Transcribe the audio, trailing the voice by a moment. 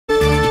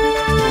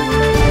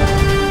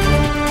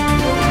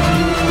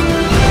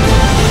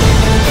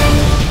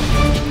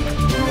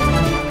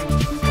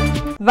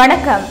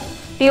வணக்கம்.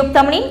 டியூப்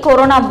தமிழின்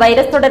corona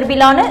virus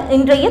தொடர்பிலான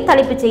இன்றைய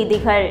தலைப்புச்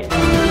செய்திகள்.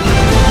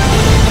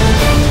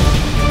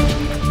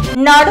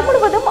 நாடு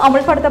முழுவதும்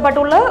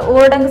அமல்படுத்தப்பட்டுள்ள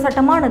ஊரடங்கு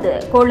சட்டமானது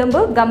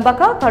கொழும்பு,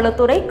 கம்பகா,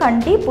 களுத்துறை,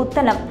 கண்டி,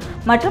 புத்தளம்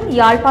மற்றும்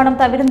யாழ்ப்பாணம்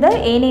தவிர்ந்த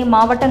ஏனைய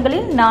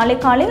மாவட்டங்களில் நாளை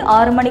காலை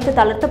 6 மணிக்கு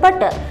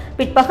தளர்த்தப்பட்டு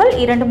பிற்பகல்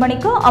 2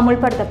 மணிக்கு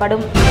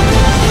அமுல்படுத்தப்படும்.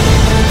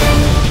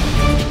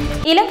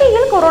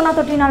 இலங்கையில் கொரோனா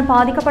தொற்றினால்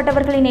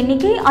பாதிக்கப்பட்டவர்களின்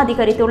எண்ணிக்கை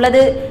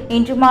அதிகரித்துள்ளது.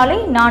 இன்று மாலை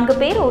 4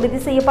 பேர் உறுதி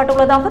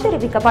செய்யப்பட்டுள்ளதாக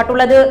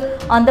தெரிவிக்கப்பட்டுள்ளது.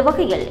 அந்த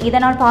வகையில்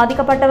இதனால்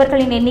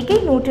பாதிக்கப்பட்டவர்களின் எண்ணிக்கை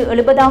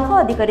 170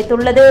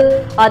 அதிகரித்துள்ளது.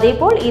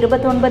 அதேபோல்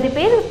 29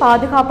 பேர்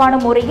பாதுகாப்பான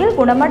முறையில்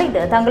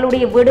குணமடைந்து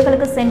தங்களுடைய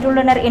வீடுகளுக்கு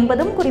சென்றுள்ளனர்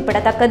என்பதும்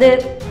குறிப்பிடத்தக்கது.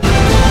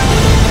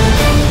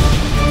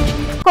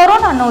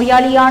 கொரோனா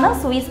நோயாளியான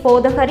சுவிஸ்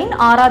போதகரின்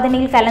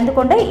ஆராதனையில் கலந்து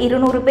கொண்ட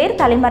 200 பேர்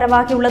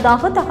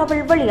தலைமறைவாகியுள்ளதாக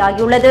தகவல்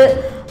வெளியாகியுள்ளது.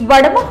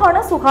 வடமாகாண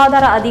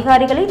சுகாதார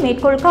அதிகாரிகளை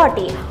மேற்கோள்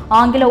காட்டி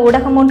ஆங்கில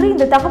ஊடகம் ஒன்று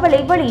இந்த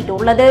தகவலை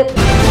வெளியிட்டுள்ளது.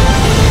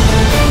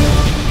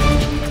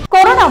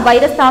 கொரோனா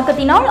வைரஸ்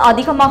தாக்கத்தினால்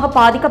அதிகமாக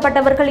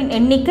பாதிக்கப்பட்டவர்களின்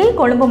எண்ணிக்கை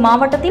கொழும்பு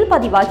மாவட்டத்தில்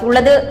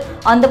பதிவாகியுள்ளது.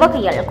 அந்த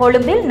வகையில்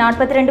கொழும்பில்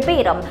 42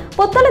 பேரும்,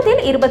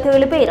 புத்தளத்தில்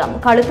 27 பேரும்,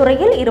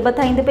 களுத்துறையில்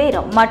 25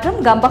 பேரும் மற்றும்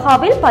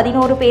கம்பகாவில்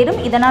 11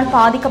 பேரும் இதனால்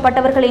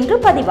பாதிக்கப்பட்டவர்கள் என்று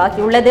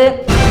பதிவாகியுள்ளது.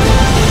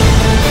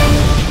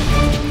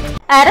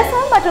 அரசு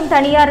மற்றும்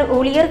தனியார்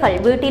ஊழியர்கள்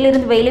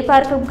வீட்டிலிருந்து வேலை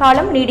பார்க்கும்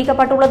காலம்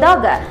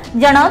நீடிக்கப்பட்டுள்ளதாக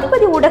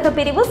ஜனாதிபதி ஊடக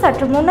பிரிவு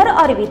சற்று முன்னர்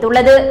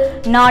அறிவித்துள்ளது.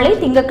 நாளை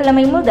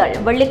திங்கட்கிழமை முதல்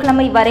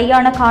வெள்ளிக்கிழமை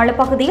வரையான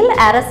காலப்பகுதியில்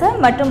அரசு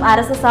மற்றும்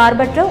அரசு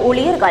சார்பற்ற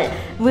ஊழியர்கள்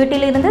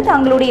வீட்டிலிருந்து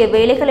தங்களுடைய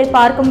வேலைகளை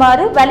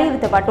பார்க்குமாறு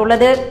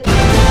வலியுறுத்தப்பட்டுள்ளது.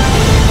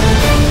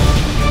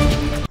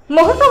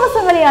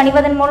 முகக்கவசங்களை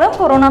அணிவதன் மூலம்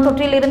கொரோனா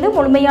தொற்றில் இருந்து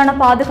முழுமையான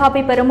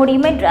பாதுகாப்பை பெற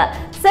முடியும் என்று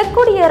செக்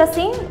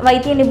குடியரசின்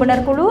வைத்திய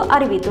நிபுணர் குழு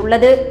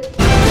அறிவித்துள்ளது.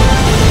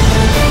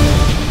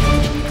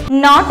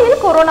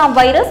 நாட்டில் கொரோனா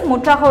வைரஸ்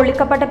முற்றாக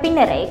ஒழிக்கப்பட்ட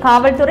பின்னரே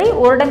காவல்துறை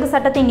ஊரடங்கு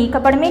சட்டத்தை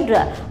நீக்கப்படும் என்று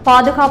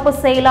பாதுகாப்பு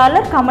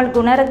செயலாளர் கமல்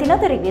குணரத்ன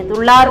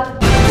தெரிவித்துள்ளார்.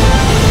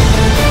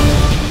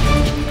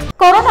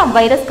 கொரோனா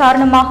வைரஸ்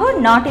காரணமாக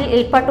நாட்டில்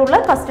ஏற்பட்டுள்ள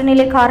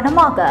கஷ்டநிலை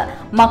காரணமாக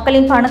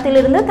மக்களின்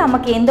பணத்திலிருந்து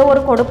தமக்கு எந்த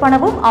ஒரு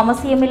கொடுப்பனவும்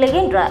அவசியமில்லை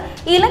என்று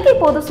இலங்கை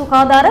பொது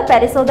சுகாதார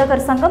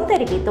பரிசோதகர் சங்கம்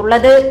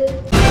தெரிவித்துள்ளது.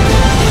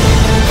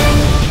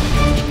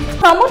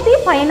 சமுர்த்தி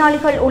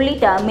பயனாளிகள்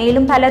உள்ளிட்ட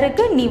மேலும்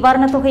பலருக்கு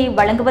நிவாரணத் தொகையை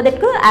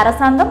வழங்குவதற்கு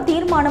அரசாங்கம்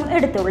தீர்மானம்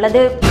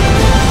எடுத்துள்ளது.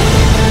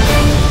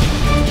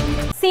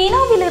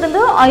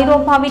 சீனாவிலிருந்து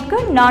ஐரோப்பாவிற்கு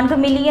 4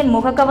 மில்லியன்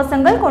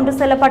முகக்கவசங்கள் கொண்டு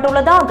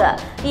செல்லப்பட்டுள்ளதாக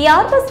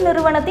ஏர்பஸ்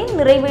நிறுவனத்தின்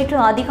நிறைவேற்று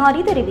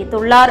அதிகாரி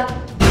தெரிவித்துள்ளார்.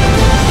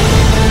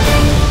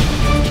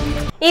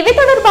 இவை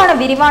தொடர்பான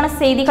விரிவான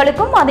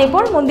செய்திகளுக்கும்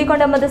அதேபோல்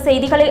முந்திக்கொண்ட நமது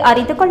செய்திகளை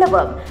அறிந்து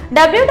கொள்ளவும்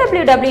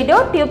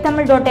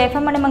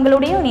www.tubetamil.fm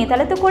எங்களுடைய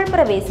இணையதளத்துக்குள்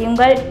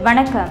பிரவேசியுங்கள்.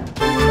 வணக்கம்.